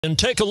And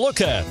take a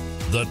look at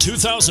the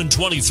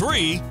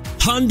 2023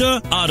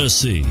 Honda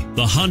Odyssey.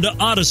 The Honda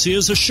Odyssey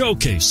is a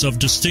showcase of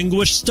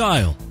distinguished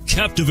style,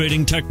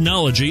 captivating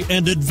technology,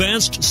 and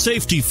advanced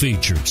safety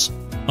features.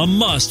 A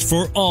must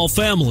for all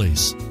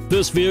families.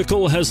 This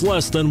vehicle has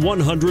less than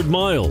 100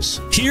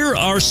 miles. Here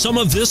are some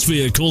of this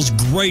vehicle's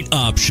great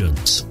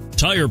options: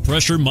 tire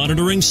pressure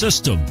monitoring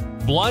system,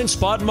 blind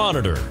spot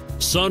monitor,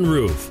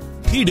 sunroof,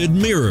 heated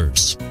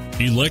mirrors,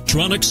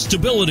 electronic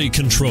stability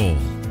control,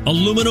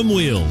 aluminum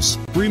wheels,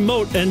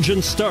 remote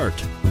engine start,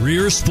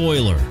 rear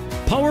spoiler,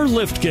 power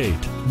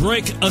liftgate,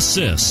 brake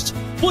assist.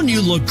 Wouldn't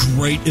you look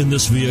great in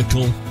this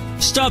vehicle?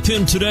 Stop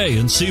in today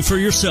and see for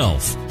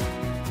yourself.